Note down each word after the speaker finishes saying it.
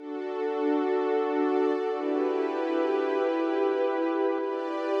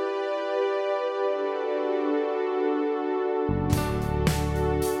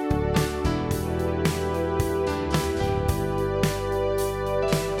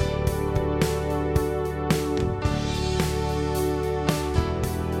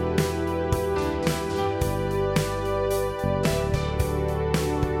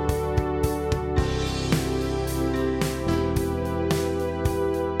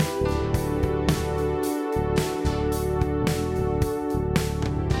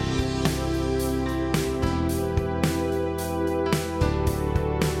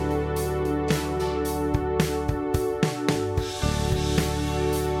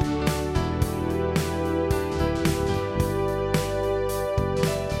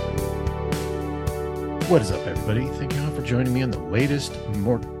What is up, everybody? Thank you all for joining me on the latest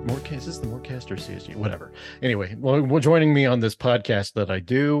Morecast. Is this the Morecast or CSG? Whatever. Anyway, well, joining me on this podcast that I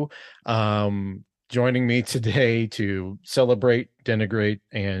do. Joining me today to celebrate, denigrate,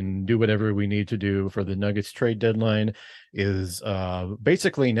 and do whatever we need to do for the Nuggets trade deadline is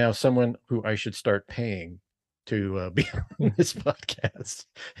basically now someone who I should start paying to be on this podcast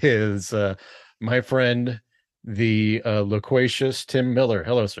is my friend, the loquacious Tim Miller.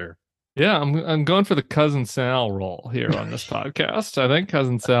 Hello, sir. Yeah, I'm going for the Cousin Sal role here on this podcast. I think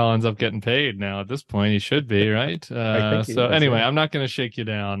Cousin Sal ends up getting paid now at this point. He should be, right? I think he So is, anyway, yeah. I'm not going to shake you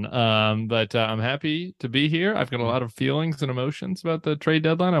down. But I'm happy to be here. I've got a lot of feelings and emotions about the trade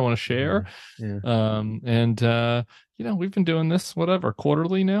deadline I want to share. Yeah. We've been doing this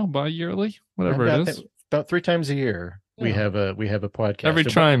quarterly now, bi-yearly, whatever it is. About 3 times a year. Yeah. We have a podcast every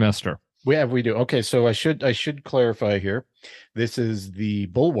trimester. We do. Okay, so I should clarify here. This is the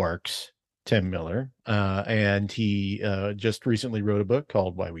Bulwark's Tim Miller, and he just recently wrote a book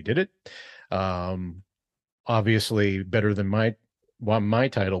called Why We Did It. Obviously better than my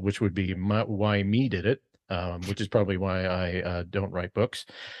title, which would be Why Me Did It, which is probably why I don't write books.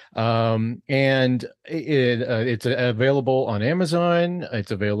 And it's available on Amazon. It's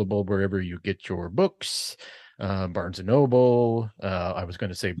available wherever you get your books. Barnes and Noble. I was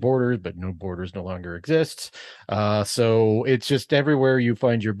going to say Borders, but no, Borders no longer exists. So it's just everywhere you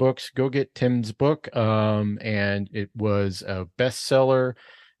find your books. Go get Tim's book. And it was a bestseller.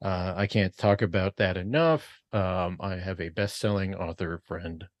 I can't talk about that enough. I have a best-selling author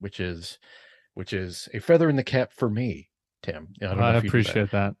friend, which is a feather in the cap for me. Tim, I appreciate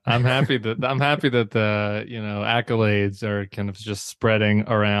that. I'm happy that the accolades are kind of just spreading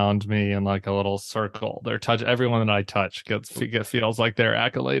around me in like a little circle. Everyone that I touch feels like they're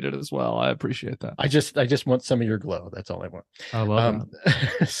accoladed as well. I appreciate that. I just want some of your glow. That's all I want. I love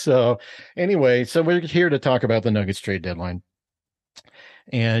that. So anyway, so we're here to talk about the Nuggets trade deadline.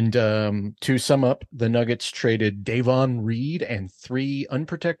 And to sum up, the Nuggets traded Davon Reed and 3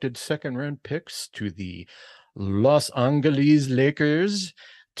 unprotected second-round picks to the Los Angeles Lakers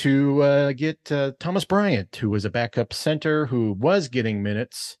to get Thomas Bryant, who was a backup center who was getting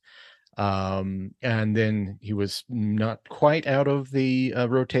minutes. And then he was not quite out of the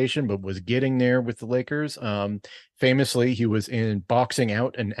rotation, but was getting there with the Lakers. Famously, he was in boxing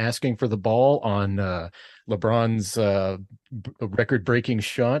out and asking for the ball on LeBron's record-breaking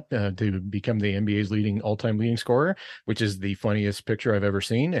shot to become the NBA's all-time leading scorer, which is the funniest picture I've ever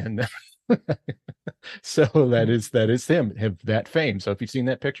seen. And so that is him, have that fame. So if you've seen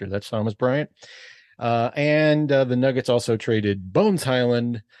that picture, that's Thomas Bryant. And the Nuggets also traded Bones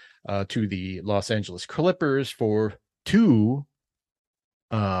Hyland to the Los Angeles Clippers for 2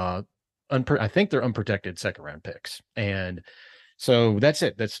 I think they're unprotected second-round picks. And so that's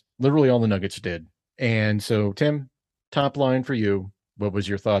it. That's literally all the Nuggets did. And so, Tim, top line for you, what was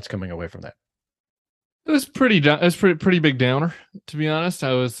your thoughts coming away from that? It was pretty big downer, to be honest.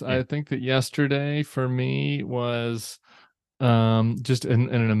 I think that yesterday for me was just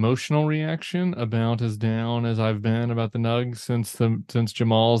an emotional reaction about as down as I've been about the Nugs since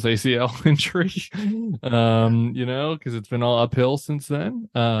Jamal's ACL injury. Because it's been all uphill since then.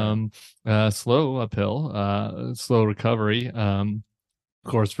 Slow uphill, slow recovery, of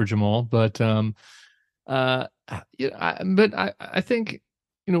course, for Jamal. But I think,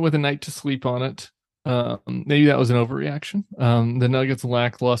 with a night to sleep on it, maybe that was an overreaction. The Nuggets'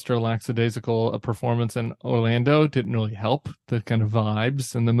 lackadaisical performance in Orlando didn't really help the kind of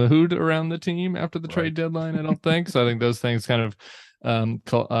vibes and the mood around the team after the trade deadline, I don't think. So I think those things kind of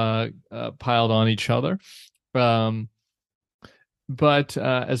piled on each other. But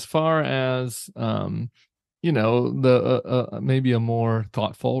as far as maybe a more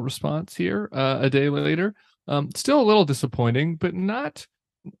thoughtful response here a day later, still a little disappointing, but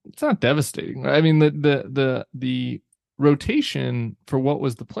it's not devastating. I mean, the rotation for what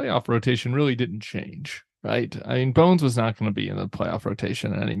was the playoff rotation really didn't change, right? I mean, Bones was not going to be in the playoff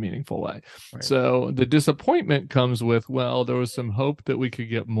rotation in any meaningful way. Right. So the disappointment comes with, there was some hope that we could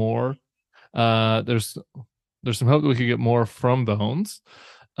get more. There's some hope that we could get more from Bones.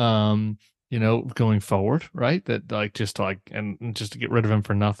 Going forward, right? That just to get rid of him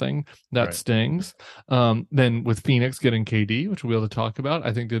for nothing, that stings. Then with Phoenix getting KD, which we'll be able to talk about,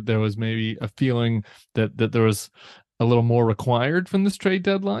 I think that there was maybe a feeling that there was a little more required from this trade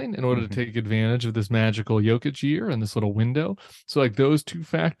deadline in order to take advantage of this magical Jokic year and this little window. So those 2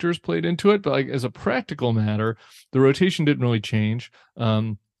 factors played into it. But as a practical matter, the rotation didn't really change.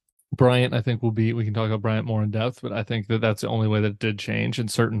 Bryant, I think we can talk about Bryant more in depth, but I think that that's the only way that it did change in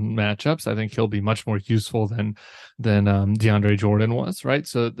certain matchups. I think he'll be much more useful than DeAndre Jordan was, right?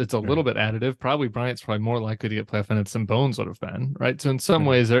 So it's a little Right. bit additive. Probably Bryant's probably more likely to get playoff minutes than Bones would have been, right? So in some Mhm.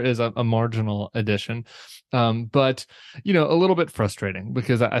 ways there is a marginal addition, but a little bit frustrating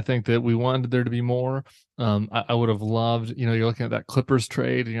because I think that we wanted there to be more. I would have loved, you're looking at that Clippers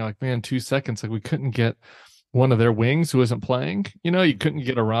trade and you're like, man, 2 seconds, like we couldn't get one of their wings who isn't playing. You couldn't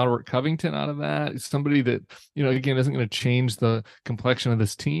get a Robert Covington out of that. Somebody that, again, isn't going to change the complexion of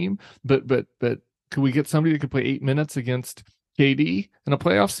this team. But could we get somebody that could play 8 minutes against KD in a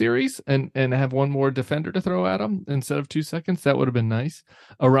playoff series and have one more defender to throw at him instead of 2 seconds? That would have been nice.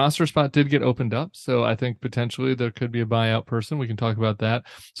 A roster spot did get opened up, so I think potentially there could be a buyout person. We can talk about that.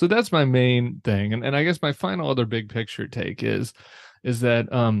 So that's my main thing, and I guess my final other big picture take is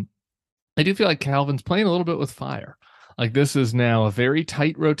that I do feel like Calvin's playing a little bit with fire. Like this is now a very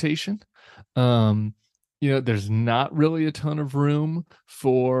tight rotation. Um, there's not really a ton of room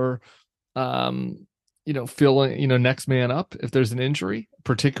for filling, next man up if there's an injury,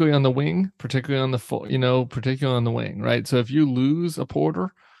 particularly on the wing, particularly on the full, particularly on the wing, right? So if you lose a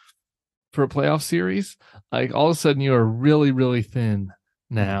Porter for a playoff series, like all of a sudden you are really, really thin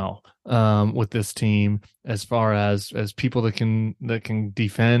now with this team as far as people that can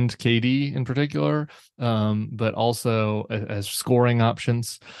defend KD in particular, but also as scoring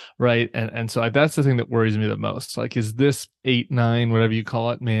options, right? And so that's the thing that worries me the most. Like, is this 8-9, whatever you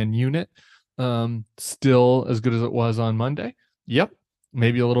call it, man unit still as good as it was on Monday? Yep,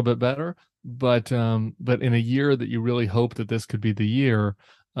 maybe a little bit better, but in a year that you really hope that this could be the year,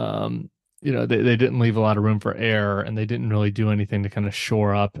 um, they didn't leave a lot of room for error and they didn't really do anything to kind of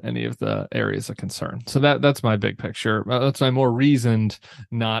shore up any of the areas of concern. So that's my big picture. That's my more reasoned,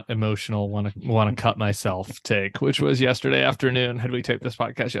 not emotional, want to cut myself take, which was yesterday afternoon. Had we taped this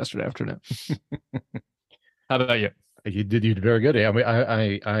podcast yesterday afternoon? How about you? You did very good. I mean,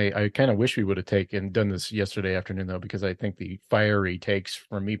 I kind of wish we would have done this yesterday afternoon though, because I think the fiery takes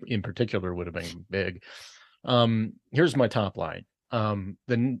from me in particular would have been big. Here's my top line.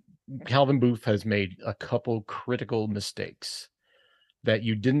 The Calvin Booth has made a couple critical mistakes that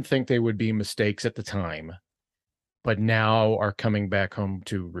you didn't think they would be mistakes at the time, but now are coming back home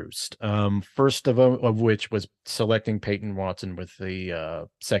to roost. First of which was selecting Peyton Watson with the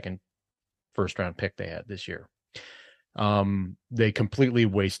second first round pick they had this year. They completely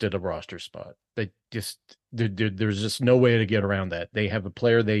wasted a roster spot. There's just no way to get around that. They have a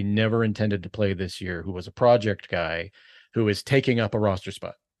player they never intended to play this year who was a project guy who is taking up a roster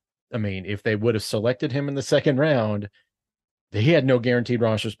spot. I mean, if they would have selected him in the second round, he had no guaranteed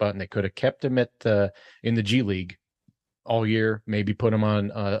roster spot, and they could have kept him in the G League all year, maybe put him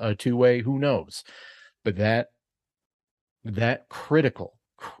on a two-way, who knows. But that critical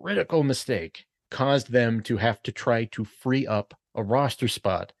mistake caused them to have to try to free up a roster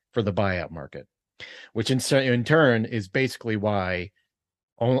spot for the buyout market, which in turn is basically why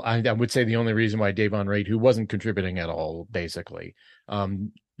I would say the only reason why Davon Reid, who wasn't contributing at all, basically,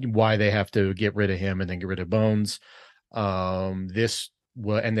 why they have to get rid of him and then get rid of Bones. And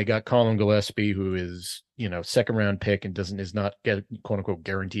they got Colin Gillespie, who is second round pick and is not get quote unquote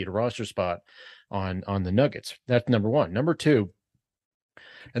guaranteed a roster spot on the Nuggets. That's number one. Number two,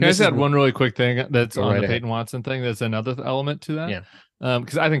 and Can I this just is add one really quick thing that's go on right the ahead. Peyton Watson thing? That's another element to that. Yeah,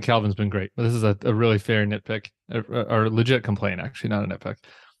 Because I think Calvin's been great. But this is a really fair nitpick or legit complaint, actually, not a nitpick.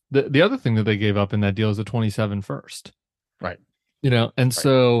 The other thing that they gave up in that deal is a 27 first. right, And right.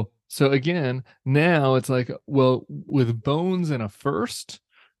 so again, now it's like, well, with Bones and a first,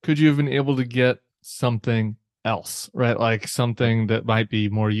 could you have been able to get something else, right? Like something that might be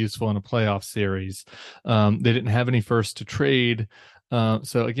more useful in a playoff series. They didn't have any first to trade.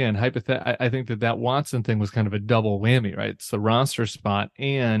 So again, I think that Watson thing was kind of a double whammy, right? It's the roster spot,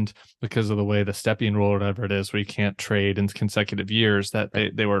 and because of the way the Stepien rule or whatever it is, where you can't trade in consecutive years, that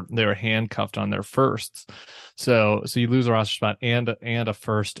Right. they were handcuffed on their firsts. So you lose a roster spot and a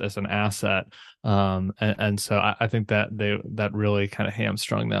first as an asset. And so I think that really kind of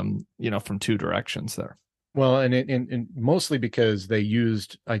hamstrung them, from two directions there. Well, and mostly because they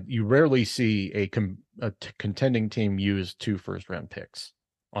used you rarely see a contending team use two first round picks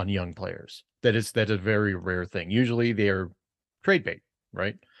on young players. That is a very rare thing. Usually they're trade bait,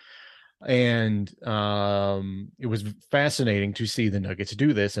 right? And it was fascinating to see the Nuggets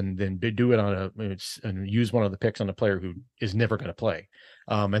do this and then do it and use one of the picks on a player who is never going to play.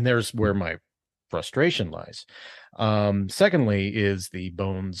 And there's where my frustration lies. Secondly, is the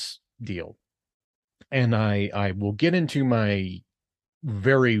Bones deal, and I will get into my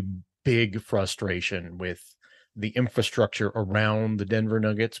very big frustration with the infrastructure around the Denver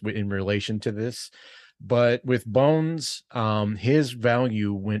Nuggets in relation to this. But with Bones, his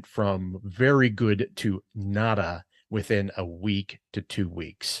value went from very good to nada within a week to 2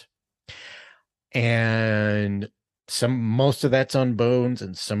 weeks. And most of that's on Bones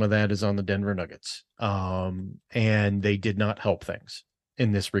and some of that is on the Denver Nuggets. And they did not help things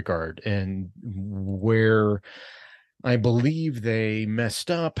in this regard. And where I believe they messed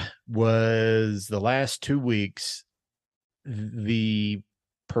up was the last 2 weeks. The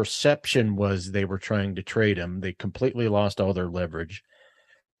perception was they were trying to trade him. They completely lost all their leverage.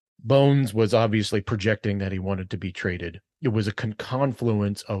 Bones was obviously projecting that he wanted to be traded. It was a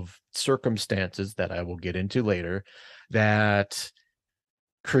confluence of circumstances that I will get into later that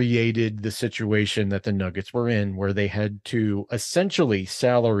created the situation that the Nuggets were in, where they had to essentially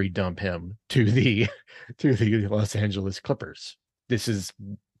salary dump him to the Los Angeles Clippers. This is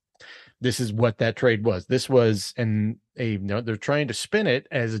what that trade was. This was they're trying to spin it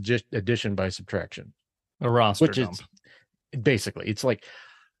as just addition by subtraction, a roster dump. Basically, it's like,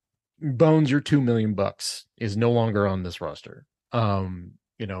 Bones, your $2 million is no longer on this roster.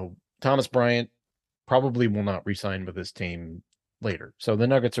 Thomas Bryant probably will not re-sign with this team later. So the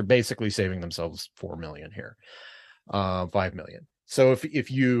Nuggets are basically saving themselves $4 million here, $5 million. So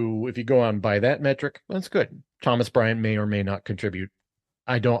if you go on by that metric, that's good. Thomas Bryant may or may not contribute.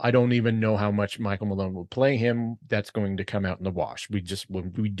 I don't even know how much Michael Malone will play him. That's going to come out in the wash. We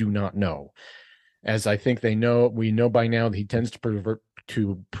do not know. As I think we know by now that he tends to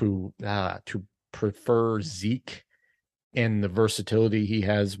prefer Zeke and the versatility he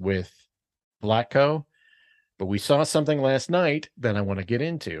has with Vlatko. But we saw something last night that I want to get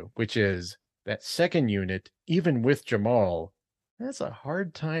into, which is that second unit, even with Jamal, has a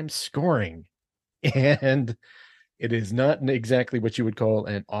hard time scoring. And it is not exactly what you would call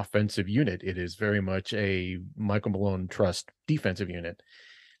an offensive unit. It is very much a Michael Malone trust defensive unit.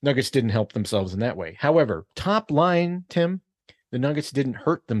 Nuggets didn't help themselves in that way. However, top line, Tim, the Nuggets didn't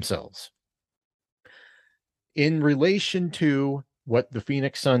hurt themselves. In relation to what the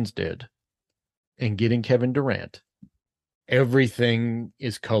Phoenix Suns did in getting Kevin Durant, everything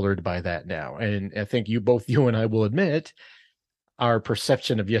is colored by that now. And I think you and I will admit our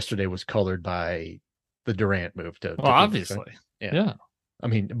perception of yesterday was colored by the Durant move to obviously. Yeah. I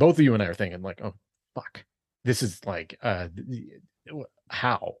mean, both of you and I are thinking like, oh, fuck. This is like,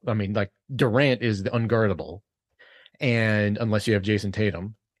 how? I mean, like, Durant is the unguardable, and unless you have Jason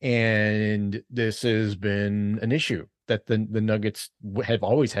Tatum, and this has been an issue that the Nuggets have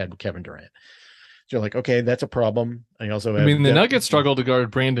always had with Kevin Durant. So you're like, okay, that's a problem. I also have, the Nuggets struggle to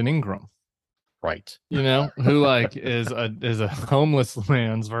guard Brandon Ingram, right? Who is a homeless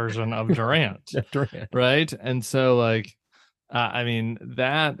man's version of Durant, right? And so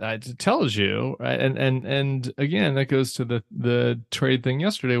that tells you, right? And again, that goes to the trade thing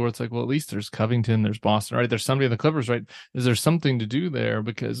yesterday, where it's like, well, at least there's Covington, there's Boston, right? There's somebody in the Clippers, right? Is there something to do there?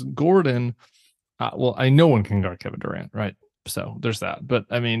 Because Gordon, no one can guard Kevin Durant, right? So there's that. But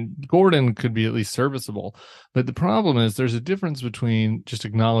I mean, Gordon could be at least serviceable. But the problem is there's a difference between just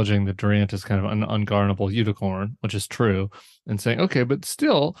acknowledging that Durant is kind of an unguardable unicorn, which is true, and saying, okay, but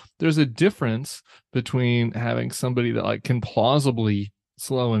still there's a difference between having somebody that can plausibly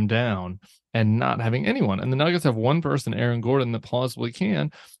slow him down and not having anyone. And the Nuggets have one person, Aaron Gordon, that plausibly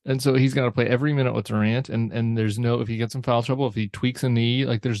can. And so he's got to play every minute with Durant. And there's if he gets in foul trouble, if he tweaks a knee,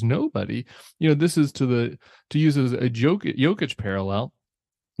 there's nobody. This is to use as a Jokic parallel.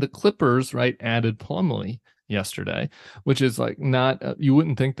 The Clippers, right, added Plumlee yesterday, which is not you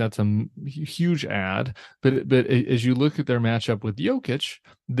wouldn't think that's a huge ad, but as you look at their matchup with Jokic,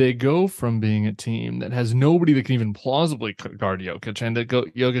 they go from being a team that has nobody that can even plausibly guard Jokic, and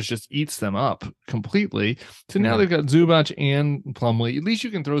Jokic just eats them up completely, to now they've got Zubac and Plumlee. At least you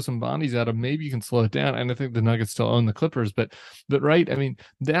can throw some bodies at them. Maybe you can slow it down. And I think the Nuggets still own the Clippers, but right, I mean,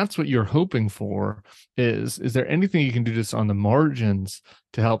 that's what you're hoping for. Is there anything you can do just on the margins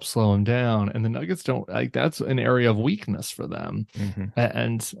to help slow them down? And the Nuggets don't that's an area of weakness for them.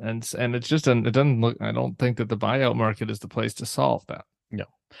 And it's just it doesn't look. I don't think that the buyout market is the place to solve that. No.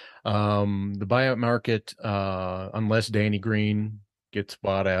 The buyout market, unless Danny Green gets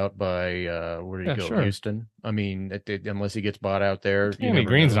bought out by where do you go? Sure. Houston. I mean, unless he gets bought out there. Danny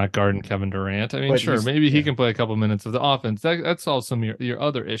Green's not guarding Kevin Durant. I mean, but sure, maybe he can play a couple minutes of the offense. That solves some of your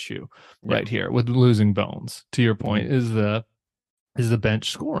other issue right here with losing Bones. To your point, is the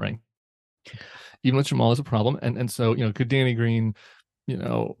bench scoring. Even with Jamal is a problem. And so, could Danny Green,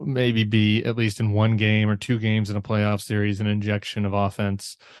 maybe be at least in one game or two games in a playoff series, an injection of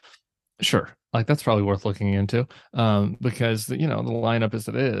offense? Sure. That's probably worth looking into, because the lineup as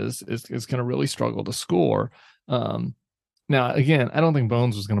it is going to really struggle to score. Um, Now, again, I don't think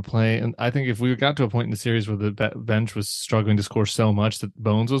Bones was going to play, and I think if we got to a point in the series where the bench was struggling to score so much that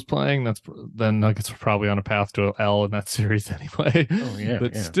Bones was playing, then Nuggets were probably on a path to an L in that series anyway. Oh yeah,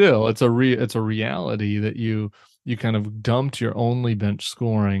 But yeah. still, it's a reality that you kind of dumped your only bench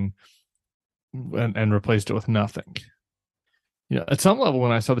scoring and replaced it with nothing. At some level,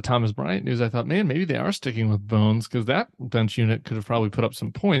 when I saw the Thomas Bryant news, I thought, man, maybe they are sticking with Bones because that bench unit could have probably put up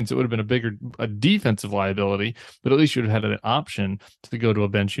some points. It would have been a defensive liability, but at least you'd have had an option to go to a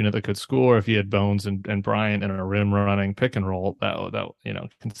bench unit that could score if you had Bones and Bryant and a rim running pick and roll. That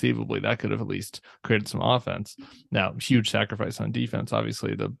conceivably that could have at least created some offense. Now, huge sacrifice on defense.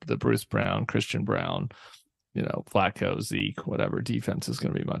 Obviously, the Bruce Brown, Christian Brown, Flacco, Zeke, whatever defense is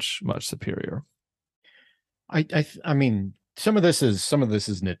going to be much much superior. I mean, some of this is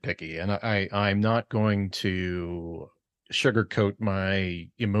nitpicky, and I'm not going to sugarcoat my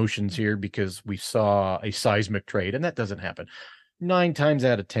emotions here because we saw a seismic trade, and that doesn't happen. 9 times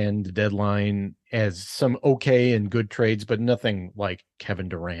out of 10, the deadline has some okay and good trades, but nothing like Kevin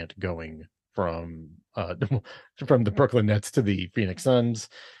Durant going from from the Brooklyn Nets to the Phoenix Suns.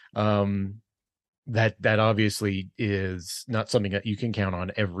 That obviously is not something that you can count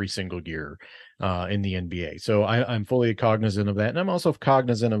on every single year in the NBA. So I'm fully cognizant of that, and I'm also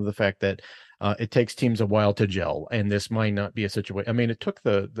cognizant of the fact that it takes teams a while to gel, and this might not be a situation. I mean, it took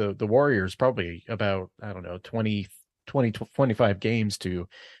the Warriors probably about, I don't know, 25 games to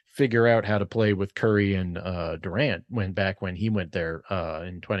figure out how to play with Curry and Durant when he went there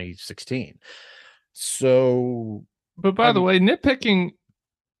in 2016. So, But by the way, nitpicking,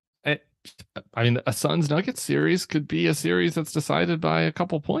 I mean, a Suns Nuggets series could be a series that's decided by a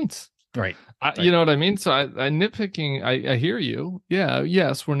couple points. Right. You know what I mean? So I nitpicking, I hear you. Yeah.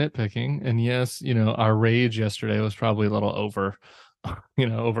 Yes, we're nitpicking. And yes, our rage yesterday was probably a little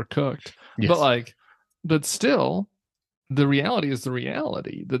overcooked. Yes. But still, the reality is the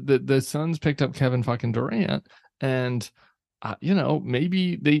reality. The Suns picked up Kevin fucking Durant. And,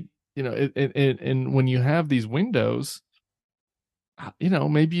 maybe they, and when you have these windows,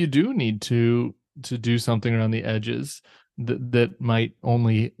 maybe you do need to do something around the edges that might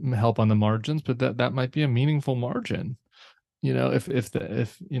only help on the margins, but that might be a meaningful margin. If it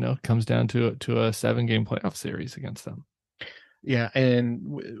comes down to a 7-game playoff series against them. Yeah,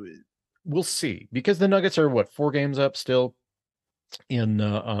 and we'll see, because the Nuggets are 4 games up still in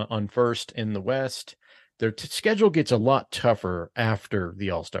on first in the West. Their schedule gets a lot tougher after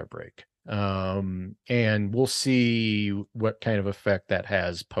the All-Star break. And we'll see what kind of effect that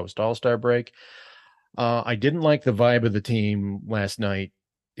has post All-Star break. I didn't like the vibe of the team last night.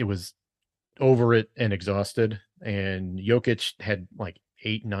 It was over it and exhausted, and Jokic had like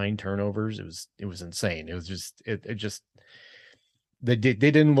 8-9 turnovers. It was insane. It was just it just they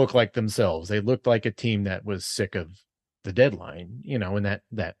didn't look like themselves. They looked like a team that was sick of the deadline, and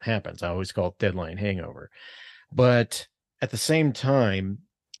that happens. I always call it deadline hangover. But at the same time,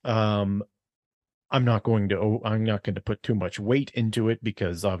 I'm not going to put too much weight into it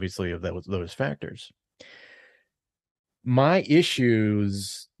because obviously of those factors. My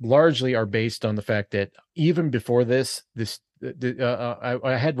issues largely are based on the fact that even before I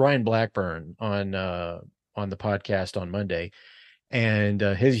had Ryan Blackburn on the podcast on Monday, and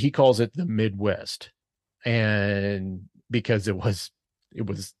he calls it the Midwest, and because it was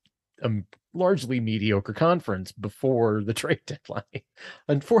a largely mediocre conference before the trade deadline.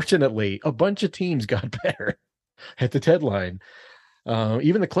 Unfortunately, a bunch of teams got better at the deadline.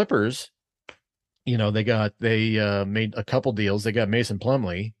 Even the Clippers, they made a couple deals. They got Mason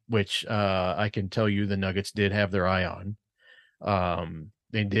Plumlee, which I can tell you the Nuggets did have their eye on.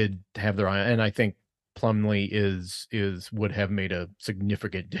 They did have their eye, and I think Plumlee would have made a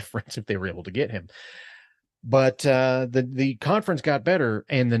significant difference if they were able to get him. But the conference got better,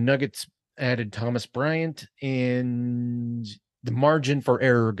 and the Nuggets added Thomas Bryant, and the margin for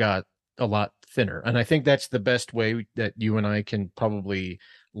error got a lot thinner. And I think that's the best way that you and I can probably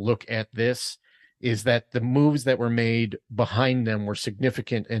look at this, is that the moves that were made behind them were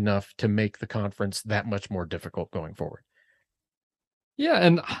significant enough to make the conference that much more difficult going forward. Yeah,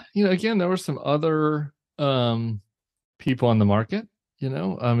 and again, there were some other people on the market.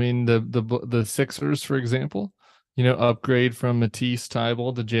 I mean, the Sixers, for example, upgrade from Matisse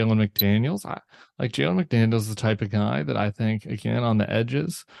Thybulle to Jalen McDaniels. Jalen McDaniels is the type of guy that I think, again, on the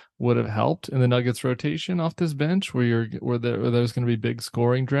edges would have helped in the Nuggets rotation off this bench where there's going to be big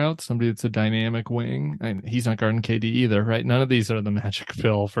scoring droughts. Somebody that's a dynamic wing. And he's not guarding KD either, right? None of these are the magic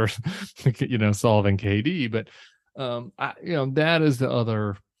pill for solving KD, but that is the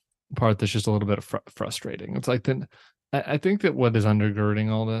other part that's just a little bit frustrating. It's like I think that what is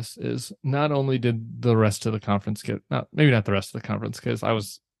undergirding all this is not only did the rest of the conference get not maybe not the rest of the conference, because I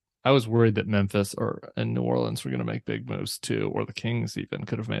was worried that Memphis or and New Orleans were going to make big moves too, or the Kings even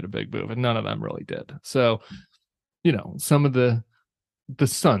could have made a big move, and none of them really did. So, some of the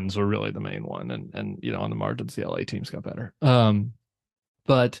Suns were really the main one, and on the margins the LA teams got better.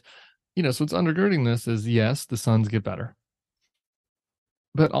 But so what's undergirding this is, yes, the Suns get better,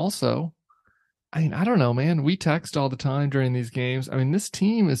 but also, I mean, I don't know, man. We text all the time during these games. I mean, this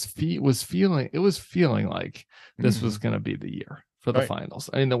team was feeling like this was going to be the year for the finals.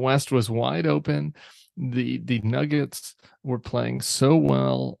 I mean, the West was wide open. The Nuggets were playing so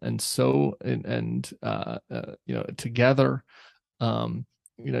well and together.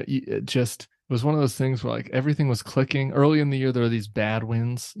 It just was one of those things where like everything was clicking early in the year. There were these bad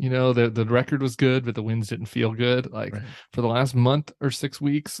wins, the record was good, but the wins didn't feel good. Like for the last month or 6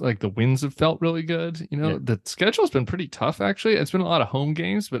 weeks, like the wins have felt really good. The schedule's been pretty tough. Actually, it's been a lot of home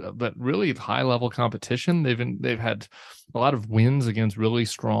games, but really high level competition. They've had a lot of wins against really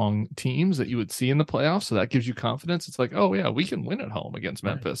strong teams that you would see in the playoffs. So that gives you confidence. It's like, oh yeah, we can win at home against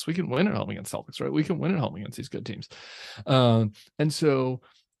Memphis. We can win at home against Celtics, right? We can win at home against these good teams. And so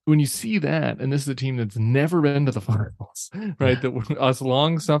when you see that, and this is a team that's never been to the finals, right? That us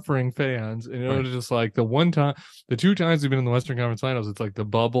long-suffering fans, just like the 2 times we've been in the Western Conference Finals, it's like the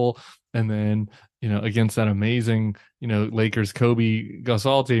bubble, and then against that amazing Lakers Kobe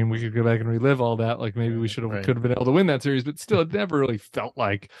Gasol team, we could go back and relive all that. Like maybe we could have been able to win that series, but still, it never really felt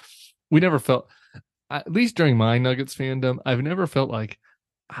like at least during my Nuggets fandom, I've never felt like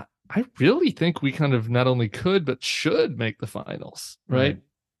I really think we kind of not only could but should make the finals, right?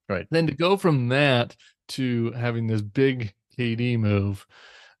 Right. Then to go from that to having this big KD move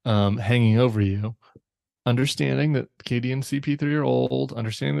hanging over you, understanding that KD and CP3 are old,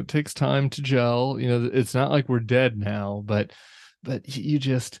 understanding that it takes time to gel. It's not like we're dead now, but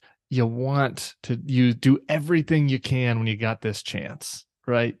you want to do everything you can when you got this chance,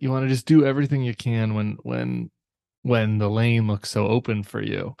 right? You want to just do everything you can when the lane looks so open for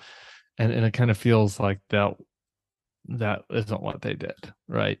you, and it kind of feels like that isn't what they did,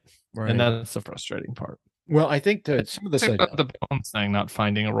 right? And that's the frustrating part. Well, I think that some of the Bones thing not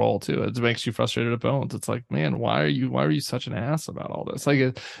finding a role too, it makes you frustrated at Bones. It's like, man, why are you such an ass about all this?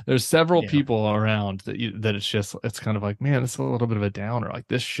 Like, there's several people around that it's kind of like, man, it's a little bit of a downer. Like,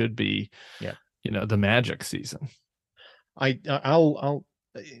 this should be, the Magic season. I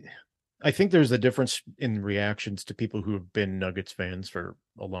think there's a difference in reactions to people who have been Nuggets fans for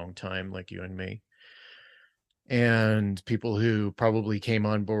a long time, like you and me, and people who probably came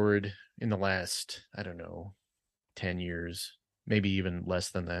on board in the last, I don't know, 10 years, maybe even less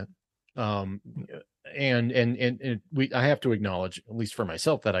than that. And I have to acknowledge, at least for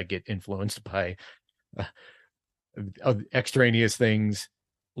myself, that I get influenced by extraneous things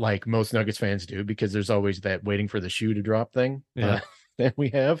like most Nuggets fans do, because there's always that waiting for the shoe to drop thing that we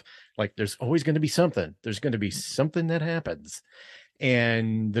have. Like, there's always going to be something. There's going to be something that happens.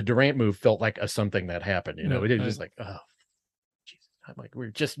 And the Durant move felt like something that happened. It was like, oh, Jesus. I'm like,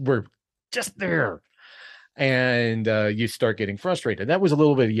 we're just there. And you start getting frustrated. That was a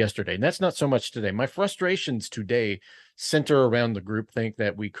little bit yesterday, and that's not so much today. My frustrations today center around the groupthink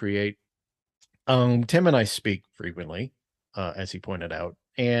that we create. Tim and I speak frequently, as he pointed out,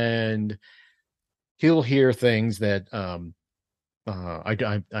 and he'll hear things that I'm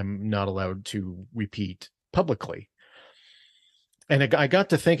not allowed to repeat publicly. And I got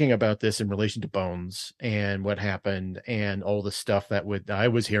to thinking about this in relation to Bones and what happened and all the stuff that I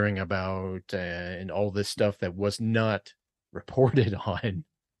was hearing about, and all this stuff that was not reported on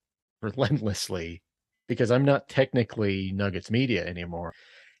relentlessly, because I'm not technically Nuggets media anymore.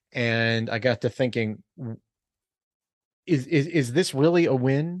 And I got to thinking, is this really a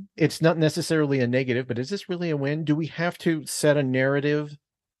win? It's not necessarily a negative, but is this really a win? Do we have to set a narrative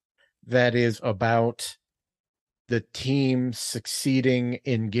that is about the team succeeding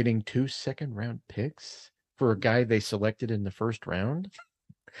in getting 2 second-round picks for a guy they selected in the first round?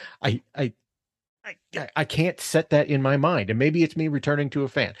 I can't set that in my mind, and maybe it's me returning to a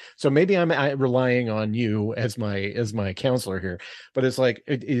fan. So maybe I'm relying on you as my counselor here. But it's like,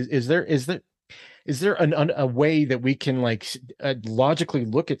 is there a way that we can logically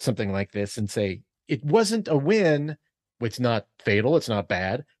look at something like this and say it wasn't a win? It's not fatal. It's not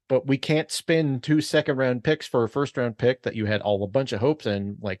bad. But we can't spend 2 second-round picks for a first-round pick that you had a bunch of hopes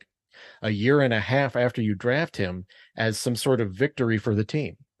in, like a year and a half after you draft him, as some sort of victory for the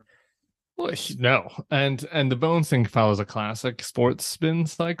team. Well, no, and the Bones thing follows a classic sports spin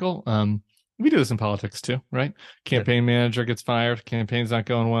cycle. we do this in politics too, right? Sure. Campaign manager gets fired, campaign's not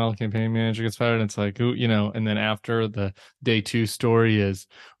going well, campaign manager gets fired, and it's like, ooh, and then after the day two story is,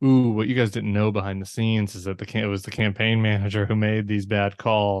 ooh, what you guys didn't know behind the scenes is that it was the campaign manager who made these bad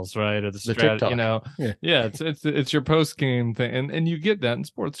calls, right? Or the The strat, TikTok. Yeah. yeah, it's your post game thing, and you get that in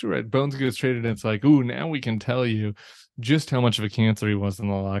sports too, right? Bones gets traded, and it's like, ooh, now we can tell you just how much of a cancer he was in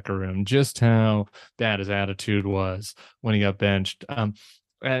the locker room, just how bad his attitude was when he got benched.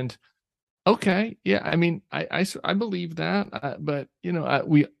 And okay, yeah, I mean, I believe that, but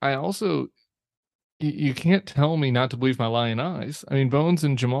I also you can't tell me not to believe my lying eyes. I mean, Bones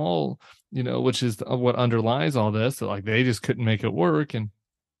and Jamal, which is what underlies all this, that like they just couldn't make it work, and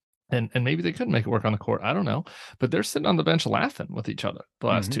maybe they couldn't make it work on the court. I don't know, but they're sitting on the bench laughing with each other the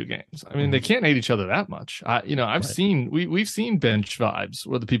last two games. I mean, they can't hate each other that much. I've Right. seen we've seen bench vibes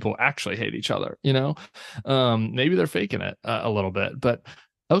where the people actually hate each other. Maybe they're faking it a little bit, but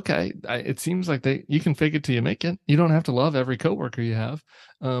okay, it seems like you can fake it till you make it. You don't have to love every coworker you have.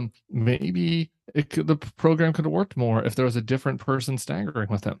 Maybe the program could have worked more if there was a different person staggering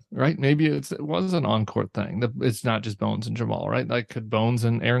with him, right? Maybe it was an on-court thing. It's not just Bones and Jamal, right? Like could Bones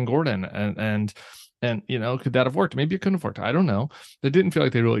and Aaron Gordon and could that have worked? Maybe it couldn't have worked. I don't know. It didn't feel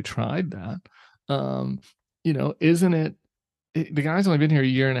like they really tried that. Isn't it? The guy's only been here a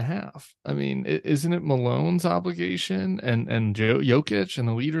year and a half. I mean, isn't it Malone's obligation and Jokic and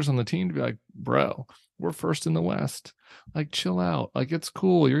the leaders on the team to be like, bro, we're first in the West. Like, chill out. Like, it's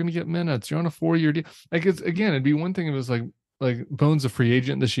cool. You're gonna get minutes. You're on a 4-year deal. Like, it'd be one thing if it was like Bones a free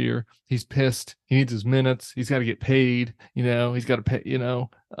agent this year. He's pissed. He needs his minutes. He's got to get paid. He's got to pay.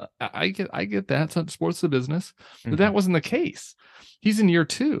 I get that. Sports is a business, but that wasn't the case. He's in year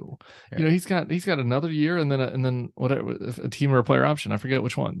two. Yeah. He's got another year and then whatever, a team or a player option. I forget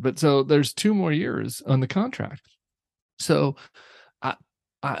which one, but so there's 2 more years on the contract. So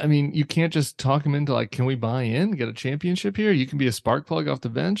I mean, you can't just talk him into like, can we buy in, get a championship here? You can be a spark plug off the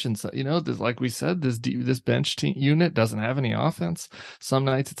bench, and so like we said, this bench team unit doesn't have any offense. Some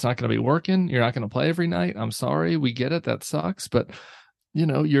nights it's not going to be working. You're not going to play every night. I'm sorry, we get it. That sucks, but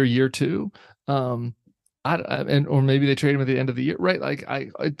you're year two. Or maybe they trade him at the end of the year, right? Like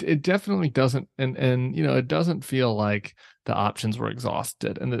it definitely doesn't, and it doesn't feel like the options were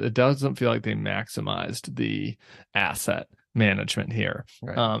exhausted, and it doesn't feel like they maximized the asset management here.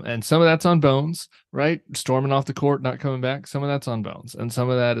 Right. And some of that's on Bones, right? Storming off the court, not coming back. Some of that's on Bones, and some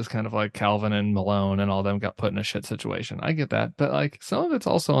of that is kind of like Calvin and Malone and all them got put in a shit situation. I get that, but like some of it's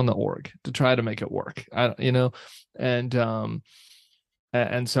also on the org to try to make it work.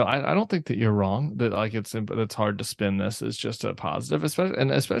 And so I don't think that you're wrong that like it's hard to spin this as just a positive,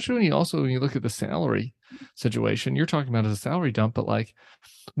 especially when you look at the salary situation, you're talking about as a salary dump, but like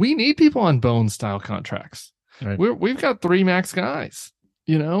we need people on bone style contracts. Right. We've got 3 max guys,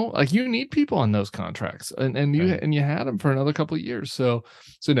 like you need people on those contracts, and you had them for another couple of years. So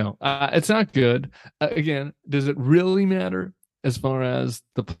no, it's not good. Again, does it really matter as far as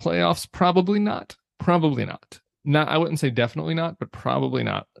the playoffs? Probably not. Probably not. Not, I wouldn't say definitely not, but probably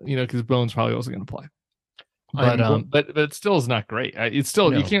not. Because Bones probably wasn't going to play. But it still is not great. It's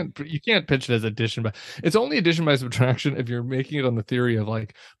still you can't pitch it as addition, but it's only addition by subtraction if you're making it on the theory of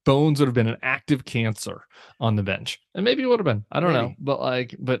like Bones would have been an active cancer on the bench, and maybe it would have been. I don't know,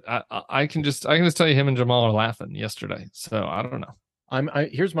 but I can just tell you him and Jamal are laughing yesterday, so I don't know.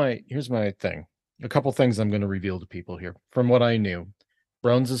 Here's my thing. A couple things I'm going to reveal to people here from what I knew.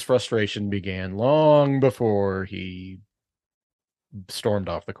 Bones's frustration began long before he stormed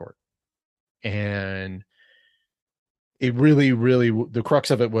off the court. And it really, really, the crux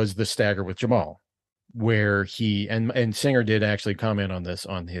of it was the stagger with Jamal, where he and Singer did actually comment on this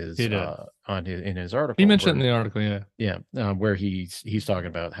in his article. He mentioned in the article, where he's talking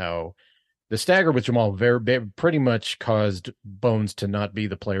about how the stagger with Jamal pretty much caused Bones to not be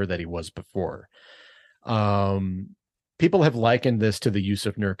the player that he was before. People have likened this to the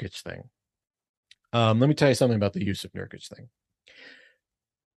Jusuf Nurkic thing. Let me tell you something about the Jusuf Nurkic thing.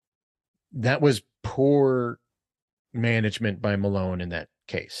 That was poor management by Malone in that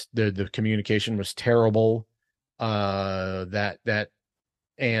case. The communication was terrible. And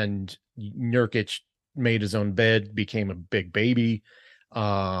Nurkic made his own bed, became a big baby,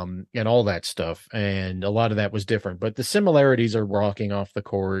 and all that stuff. And a lot of that was different. But the similarities are walking off the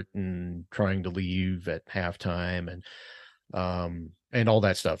court and trying to leave at halftime and all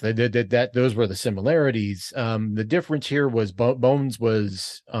that stuff. Those were the similarities. The difference here was Bones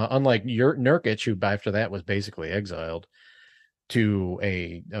was unlike Nurkic, who after that was basically exiled to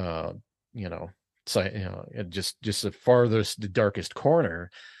a just the farthest, the darkest corner.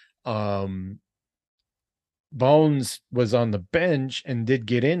 Bones was on the bench and did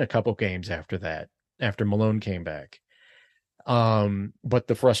get in a couple games after that, after Malone came back. But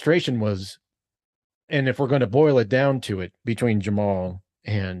the frustration was, and if we're going to boil it down to it, between Jamal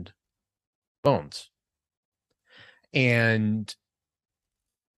and Bones. And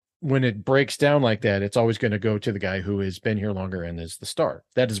when it breaks down like that, it's always going to go to the guy who has been here longer and is the star.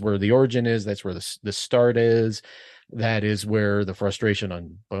 That is where the origin is. That's where the start is. That is where the frustration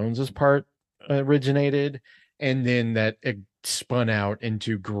on Bones's part originated. And then that it spun out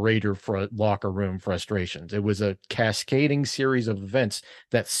into greater locker room frustrations. It was a cascading series of events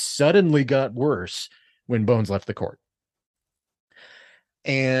that suddenly got worse when Bones left the court.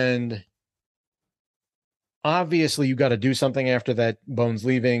 And obviously you got to do something after that, Bones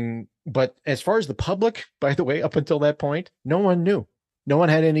leaving. But as far as the public, by the way, up until that point, no one knew. No one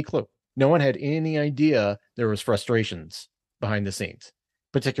had any clue. No one had any idea there was frustrations behind the scenes,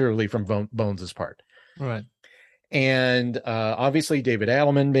 particularly from Bones's part. Right. And obviously David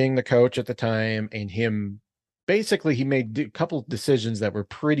Adelman being the coach at the time, and him, basically he made a couple decisions that were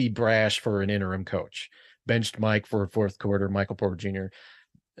pretty brash for an interim coach. Benched Mike for a fourth quarter, Michael Porter Jr.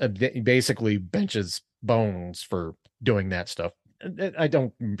 Basically benches Bones for doing that stuff. I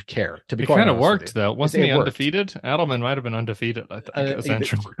don't care, to be It quite kind of honest with worked, you. though. Wasn't It he worked. undefeated? Adelman might have been undefeated, I think, as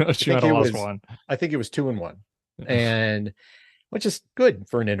interim coach. You might have lost one. I think it was 2-1, and which is good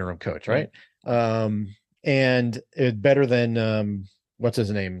for an interim coach, right? And it better than what's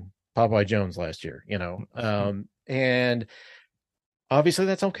his name, Popeye Jones last year, you know. And obviously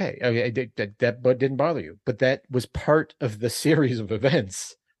that's okay. That didn't bother you, but that was part of the series of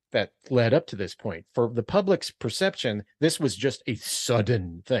events that led up to this point. For the public's perception, this was just a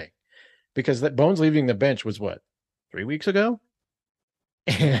sudden thing, because that Bones leaving the bench was what, 3 weeks ago,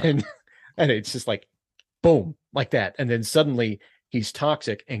 and it's just like boom, like that, and then suddenly he's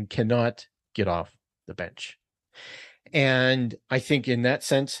toxic and cannot get off the bench. And I think in that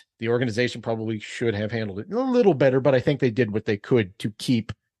sense, the organization probably should have handled it a little better, but I think they did what they could to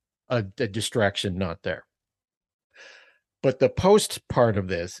keep a distraction not there. But the post part of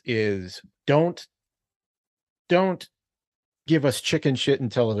this is don't give us chicken shit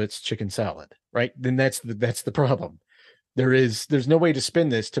until it's chicken salad, right? Then that's the problem. There's no way to spin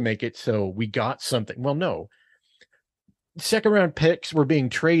this to make it so we got something. Well, no. Second round picks were being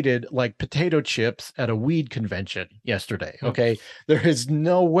traded like potato chips at a weed convention yesterday. Okay. There is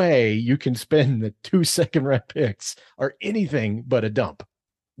no way you can spend the 2 second round picks or anything but a dump.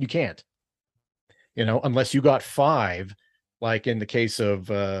 You can't, unless you got 5, like in the case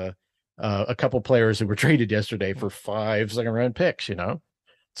of a couple players who were traded yesterday for 5 second round picks. It's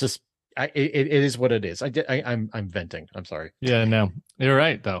just, it is what it is. I'm venting. I'm sorry. Yeah, no, you're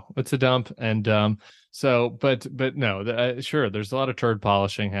right though. It's a dump. And so, but no, sure. There's a lot of turd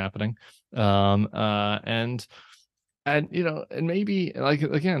polishing happening. And and maybe, like,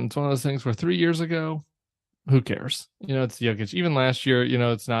 again, it's one of those things where 3 years ago, who cares? It's Jokic. Even last year,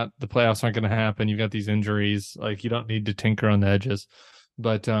 it's not, the playoffs aren't going to happen. You've got these injuries. Like, you don't need to tinker on the edges.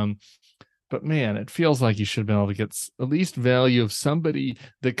 But man, it feels like you should have been able to get at least value of somebody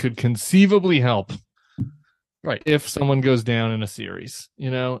that could conceivably help. Right. If someone goes down in a series,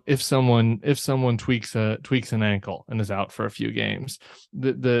 if someone tweaks an ankle and is out for a few games,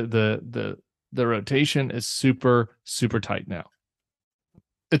 the rotation is super, super tight now.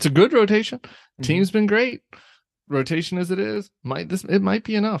 It's a good rotation. Mm-hmm. Team's been great. Rotation as it is, it might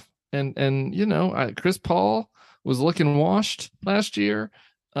be enough. And Chris Paul was looking washed last year.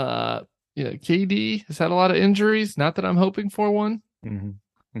 KD has had a lot of injuries. Not that I'm hoping for one. Mm-hmm.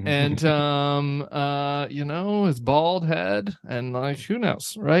 And his bald head, and like, who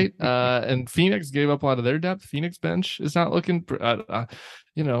knows, right? And Phoenix gave up a lot of their depth. Phoenix bench is not looking,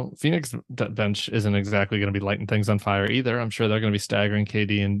 Phoenix bench isn't exactly going to be lighting things on fire either. I'm sure they're going to be staggering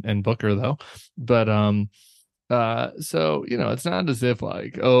KD and Booker though. But so it's not as if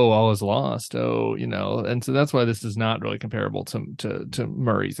like, oh, all is lost. Oh, and so that's why this is not really comparable to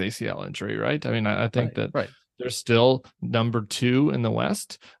Murray's ACL injury, right? I mean, I think that right. They're still number 2 in the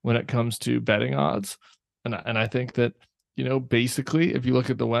West when it comes to betting odds. And I think that, basically, if you look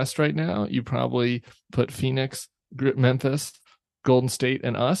at the West right now, you probably put Phoenix, Memphis, Golden State,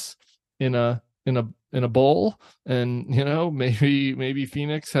 and us in a bowl. And, maybe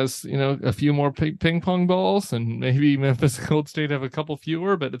Phoenix has, a few more ping pong balls, and maybe Memphis and Golden State have a couple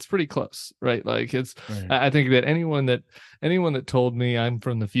fewer, but it's pretty close, right? Like, it's, right. I think that anyone that told me I'm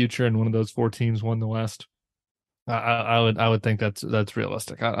from the future and one of those 4 teams won the West, I would think that's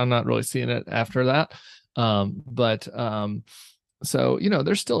realistic. I'm not really seeing it after that. So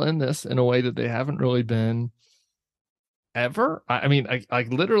they're still in this in a way that they haven't really been ever. I mean,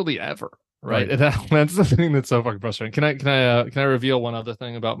 like literally ever. right? That's the thing that's so fucking frustrating. Can I reveal one other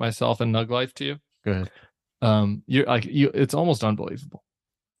thing about myself and Nug life to you? Go ahead. You're like it's almost unbelievable.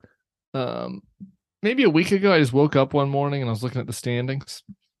 Um, Maybe a week ago, I just woke up one morning and I was looking at the standings,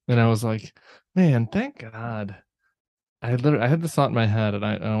 and I was like, man, thank God. I had this thought in my head, and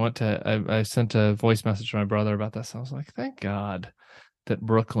I sent a voice message to my brother about this. I was like, thank God that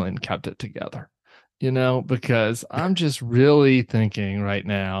Brooklyn kept it together, because I'm just really thinking right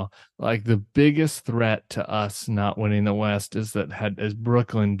now, like the biggest threat to us not winning the West is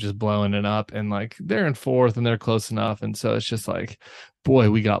Brooklyn just blowing it up, and like they're in fourth and they're close enough, and so it's just like, boy,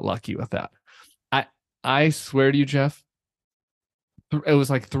 we got lucky with that. I I swear to you, Jeff, it was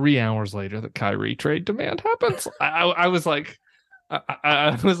like 3 hours later that Kyrie trade demand happens. I was like,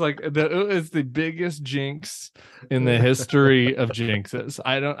 I was like, it was the biggest jinx in the history of jinxes.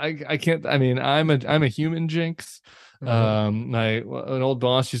 I can't. I mean, I'm a human jinx. An old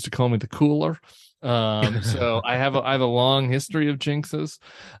boss used to call me the cooler. So I have a long history of jinxes,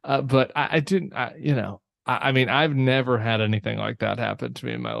 but I didn't. I mean, I've never had anything like that happen to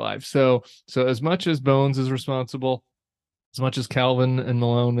me in my life. So as much as Bones is responsible, as much as Calvin and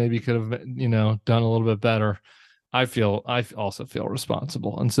Malone maybe could have, done a little bit better, I also feel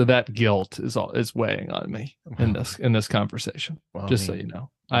responsible, and so that guilt is weighing on me in this conversation. Well, just so you know,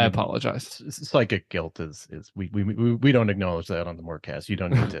 I apologize. Psychic guilt is we don't acknowledge that on the Mortcast. You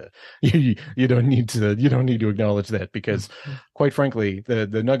don't need to you don't need to acknowledge that, because quite frankly,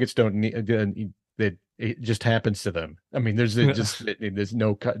 the Nuggets don't need that. It just happens to them. I mean, there's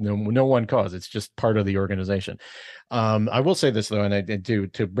no one cause. It's just part of the organization. I will say this though, and I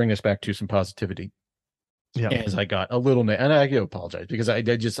did to bring us back to some positivity. Yeah. As I got a little, and I apologize because I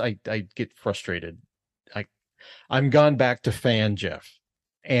get frustrated. I'm gone back to fan Jeff,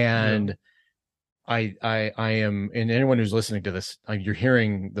 and I am, and anyone who's listening to this, you're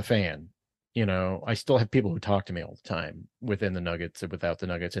hearing the fan. I still have people who talk to me all the time within the Nuggets and without the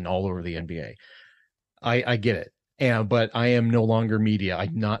Nuggets and all over the NBA. I get it, but I am no longer media.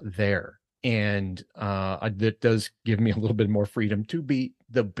 I'm not there, and that does give me a little bit more freedom to be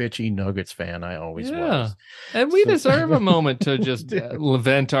the bitchy Nuggets fan I always was. And we deserve a moment to just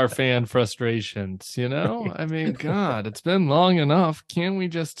vent our fan frustrations. I mean, God, it's been long enough. Can't we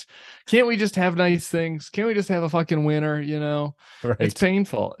just have nice things? Can't we just have a fucking winner? Right. It's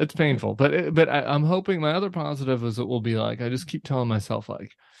painful. But I'm hoping my other positive is it will be like, I just keep telling myself,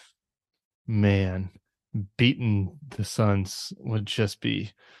 like, man, beating the Suns would just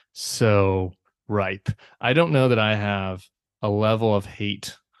be so ripe. I don't know that I have a level of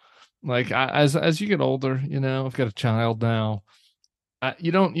hate. Like as you get older, I've got a child now.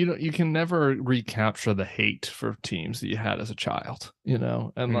 You can never recapture the hate for teams that you had as a child,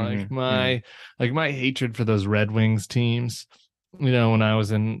 and like my hatred for those Red Wings teams, when I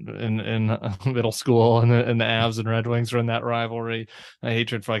was in middle school, and the Avs and Red Wings were in that rivalry, my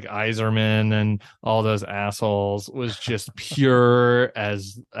hatred for like Yzerman and all those assholes was just pure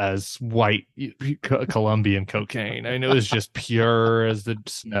as white Colombian cocaine. I mean, it was just pure as the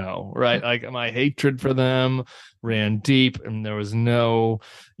snow, right? Like my hatred for them ran deep, and there was no,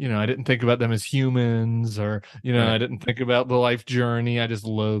 I didn't think about them as humans, or I didn't think about the life journey. I just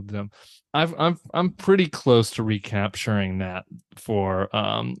loathed them. I'm pretty close to recapturing that for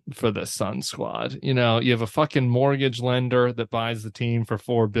the Sun squad. You have a fucking mortgage lender that buys the team for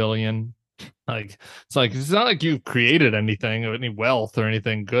 $4 billion. It's not like you've created anything or any wealth or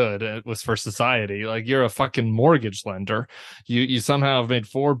anything good. It was for society. Like, you're a fucking mortgage lender. You somehow have made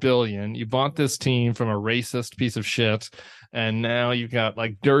 $4 billion. You bought this team from a racist piece of shit, and now you've got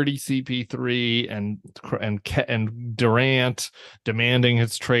like dirty CP3 and Durant demanding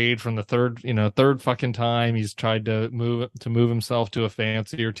his trade from the third fucking time he's tried to move himself to a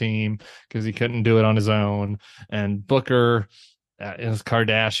fancier team because he couldn't do it on his own, and Booker. His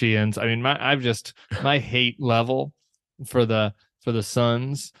Kardashians. I mean, my hate level for the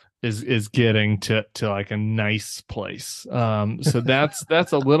Suns is getting to like a nice place. So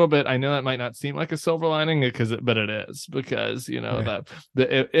that's a little bit. I know that might not seem like a silver lining but it is, because that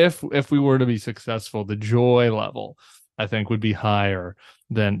if we were to be successful, the joy level I think would be higher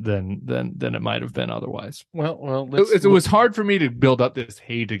than it might have been otherwise. Well, it was hard for me to build up this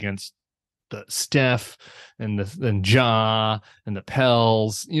hate against the Steph and Ja and the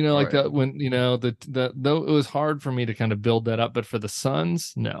Pels, like that, when though it was hard for me to kind of build that up, but for the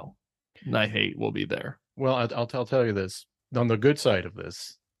Suns, no, my hate will be there. Well, I'll tell you this, on the good side of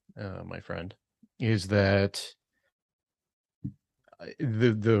this, my friend, is that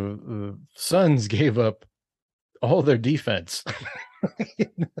the Suns gave up all their defense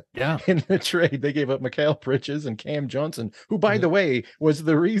Yeah. In the trade. They gave up Mikal Bridges and Cam Johnson, who, by the way, was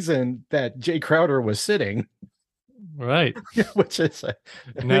the reason that Jay Crowder was sitting. Right. Which is, I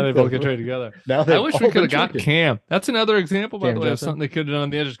Now think they both get traded together. now I they've wish we all could been have got traded. Cam. That's another example, by Cam the way, of Johnson? something they could have done on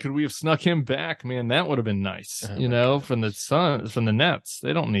the edges. Could we have snuck him back? Man, that would have been nice. Oh you my know, God. from the Suns, from the Nets.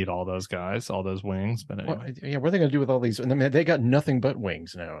 They don't need all those guys, all those wings. But Well, anyway, yeah, what are they going to do with all these? And I mean, they got nothing but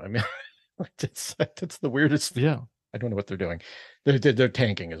wings now. I mean, that's the weirdest. yeah, I don't know what they're doing. They're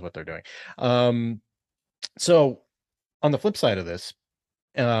tanking is what they're doing. So on the flip side of this,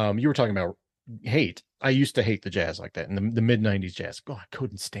 you were talking about hate. I used to hate the Jazz like that in the mid '90s Jazz. God, I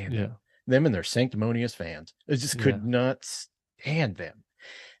couldn't stand them and their sanctimonious fans. I just could not stand them.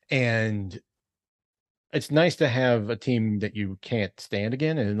 And it's nice to have a team that you can't stand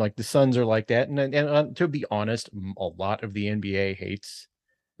again. And like the Suns are like that. And to be honest, a lot of the NBA hates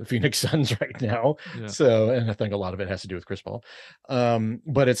the Phoenix Suns right now. Yeah. So, and I think a lot of it has to do with Chris Paul.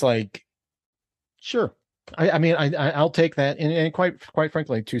 But it's like, sure. I mean, I'll take that. And quite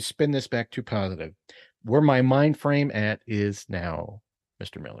frankly, to spin this back to positive, where my mind frame at is now,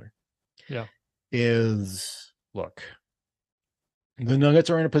 Mr. Miller. Yeah. Is look, the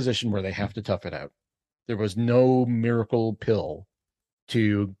Nuggets are in a position where they have to tough it out. There was no miracle pill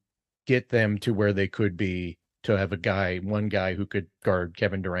to get them to where they could be, to have one guy who could guard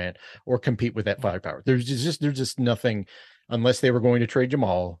Kevin Durant or compete with that firepower. There's just nothing, unless they were going to trade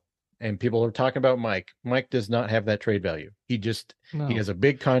Jamal. And people are talking about Mike. Mike does not have that trade value. He has a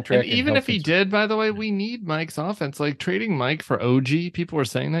big contract. And even if he did, by the way, we need Mike's offense. Like trading Mike for OG, people were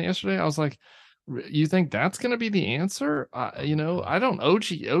saying that yesterday. I was like, you think that's going to be the answer? I don't.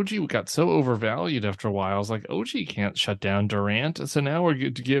 OG got so overvalued after a while. I was like, OG can't shut down Durant. So now we're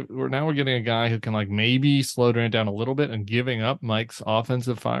getting a guy who can like maybe slow Durant down a little bit and giving up Mike's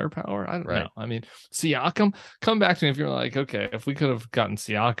offensive firepower. I don't know. I mean, Siakam, come back to me if you're like, okay, if we could have gotten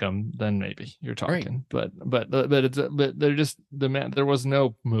Siakam, then maybe you're talking. Right. But there was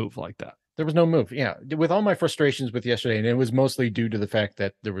no move like that. There was no move. Yeah. With all my frustrations with yesterday, and it was mostly due to the fact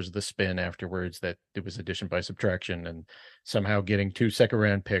that there was the spin afterwards that it was addition by subtraction, and somehow getting 2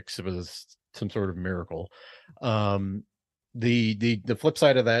 second-round picks was some sort of miracle. The flip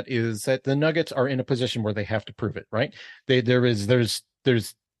side of that is that the Nuggets are in a position where they have to prove it, right? There's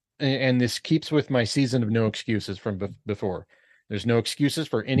and this keeps with my season of no excuses from before. There's no excuses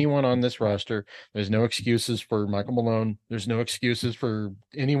for anyone on this roster. There's no excuses for Michael Malone. There's no excuses for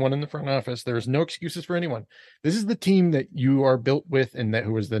anyone in the front office. There's no excuses for anyone. This is the team that you are built with, and that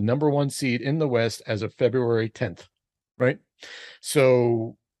who was the number 1 seed in the West as of February 10th, right?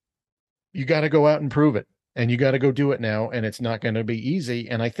 So you got to go out and prove it, and you got to go do it now, and it's not going to be easy.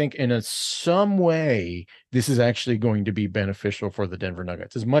 And I think in some way, this is actually going to be beneficial for the Denver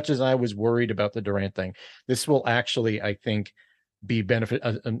Nuggets. As much as I was worried about the Durant thing, this will actually, I think, be benefit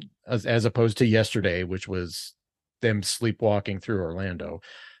as opposed to yesterday, which was them sleepwalking through Orlando.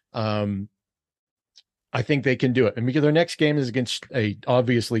 I think they can do it. And because their next game is against a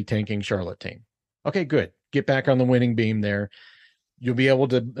obviously tanking Charlotte team. Okay, good. Get back on the winning beam there. You'll be able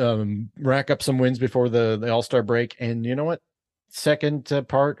to rack up some wins before the All-Star break. And you know what? Second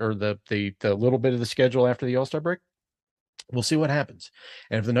part, or the little bit of the schedule after the All-Star break, we'll see what happens.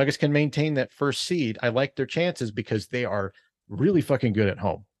 And if the Nuggets can maintain that first seed, I like their chances because they are really fucking good at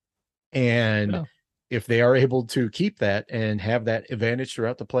home. And if they are able to keep that and have that advantage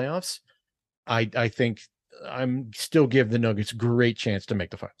throughout the playoffs, I think I'm still give the Nuggets great chance to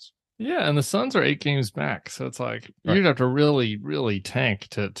make the finals. Yeah, and the Suns are 8 games back, so it's like you'd have to really, really tank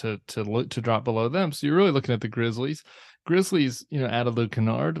to drop below them. So you're really looking at the Grizzlies. Grizzlies, added Luke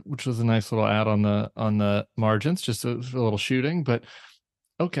Kennard, which was a nice little add on the margins, just a little shooting. But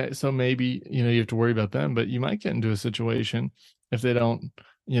okay, so maybe you have to worry about them, but you might get into a situation if they don't,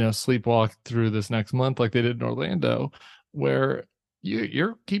 sleepwalk through this next month like they did in Orlando, where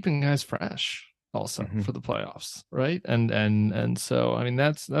you're keeping guys fresh also for the playoffs, right? And so I mean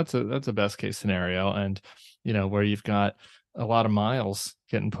that's a best case scenario, and where you've got a lot of miles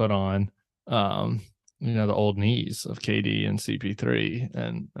getting put on the old knees of KD and CP3,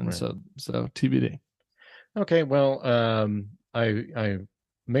 and right. so TBD. Okay, well, I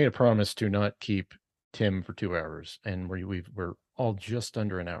made a promise to not keep Tim for 2 hours, and we're all just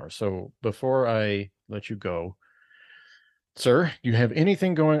under an hour. So before I let you go, sir, do you have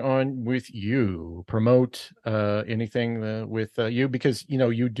anything going on with you? Promote anything with you, because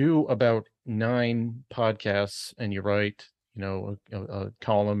you do about 9 podcasts, and you write a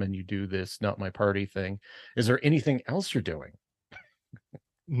column, and you do this Not My Party thing. Is there anything else you're doing?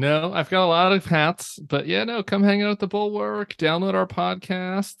 No, I've got a lot of hats, but yeah, no, come hang out at the Bulwark, download our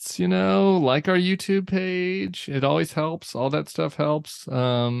podcasts, like our YouTube page. It always helps. All that stuff helps.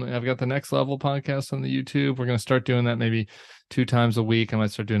 I've got the Next Level podcast on the YouTube. We're going to start doing that maybe 2 times a week. I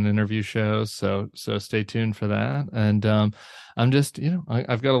might start doing interview shows. So stay tuned for that. And I'm just,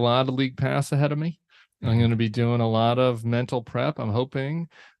 I've got a lot of league pass ahead of me. I'm going to be doing a lot of mental prep. I'm hoping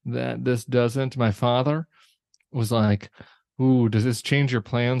that this doesn't. My father was like, "Ooh, does this change your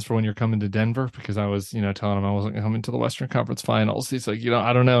plans for when you're coming to Denver?" Because I was, telling him I wasn't coming to the Western Conference Finals. He's like,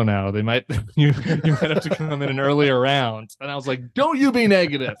 I don't know now. They might, you might have to come in an earlier round. And I was like, "Don't you be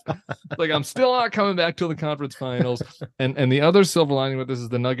negative." Like, I'm still not coming back to the conference finals. And the other silver lining with this is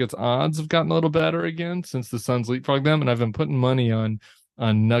the Nuggets odds have gotten a little better again since the Suns leapfrogged them, and I've been putting money on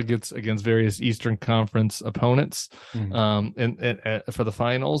Nuggets against various Eastern Conference opponents and for the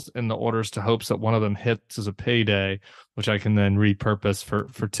finals in the orders to hopes that one of them hits as a payday, which I can then repurpose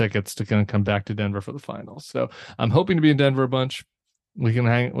for tickets to kind of come back to Denver for the finals. So I'm hoping to be in Denver a bunch. We can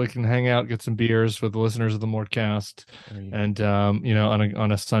hang out, get some beers with the listeners of the Mortcast, and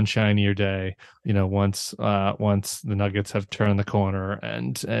on a sunshinier day, once the Nuggets have turned the corner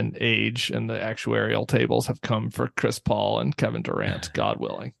and age and the actuarial tables have come for Chris Paul and Kevin Durant, God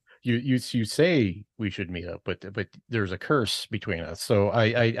willing. You say we should meet up, but there's a curse between us. So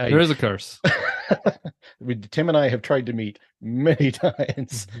I there is a curse. Tim and I have tried to meet many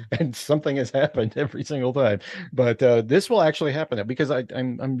times, and something has happened every single time. But this will actually happen because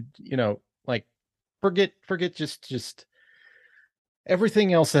I'm like forget just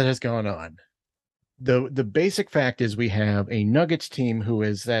everything else that has gone on. The basic fact is we have a Nuggets team who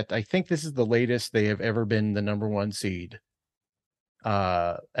is that I think this is the latest they have ever been the number one seed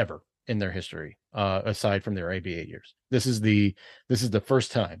ever in their history, aside from their ABA years. This is the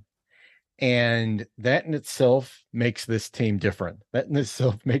first time. And that in itself makes this team different. That in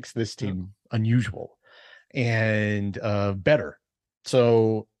itself makes this team unusual and better.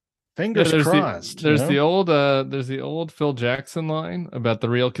 So fingers crossed. There's the old Phil Jackson line about the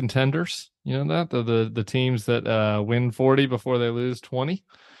real contenders. You know that the teams that win 40 before they lose 20.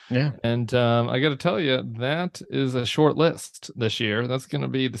 Yeah. And I got to tell you, that is a short list this year. That's going to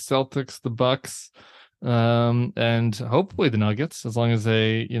be the Celtics, the Bucks, and hopefully the Nuggets, as long as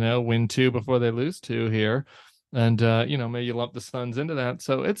they, win 2 before they lose 2 here. And, maybe you lump the Suns into that.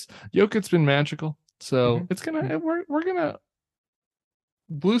 So Jokic's been magical. So it's we're going to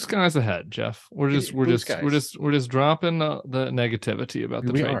blue skies ahead, Jeff. We're just dropping the negativity about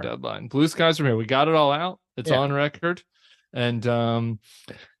the trade deadline. Blue skies from here. We got it all out. It's on record. And,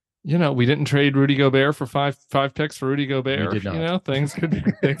 we didn't trade Rudy Gobert for five picks for Rudy Gobert. We did not. Things could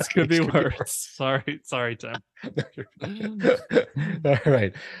be worse. Sorry, Tim. All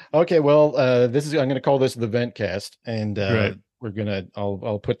right. Okay. Well, I'm going to call this the Ventcast, and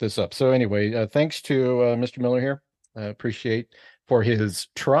I'll put this up. So anyway, thanks to Mr. Miller here. Appreciate for his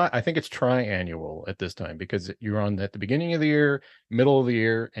I think it's triannual at this time because you're on at the beginning of the year, middle of the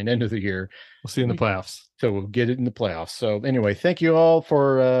year, and end of the year. We'll see you in the playoffs. So we'll get it in the playoffs. So anyway, thank you all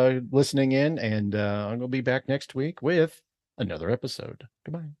for listening in, and I'm going to be back next week with another episode.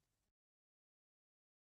 Goodbye.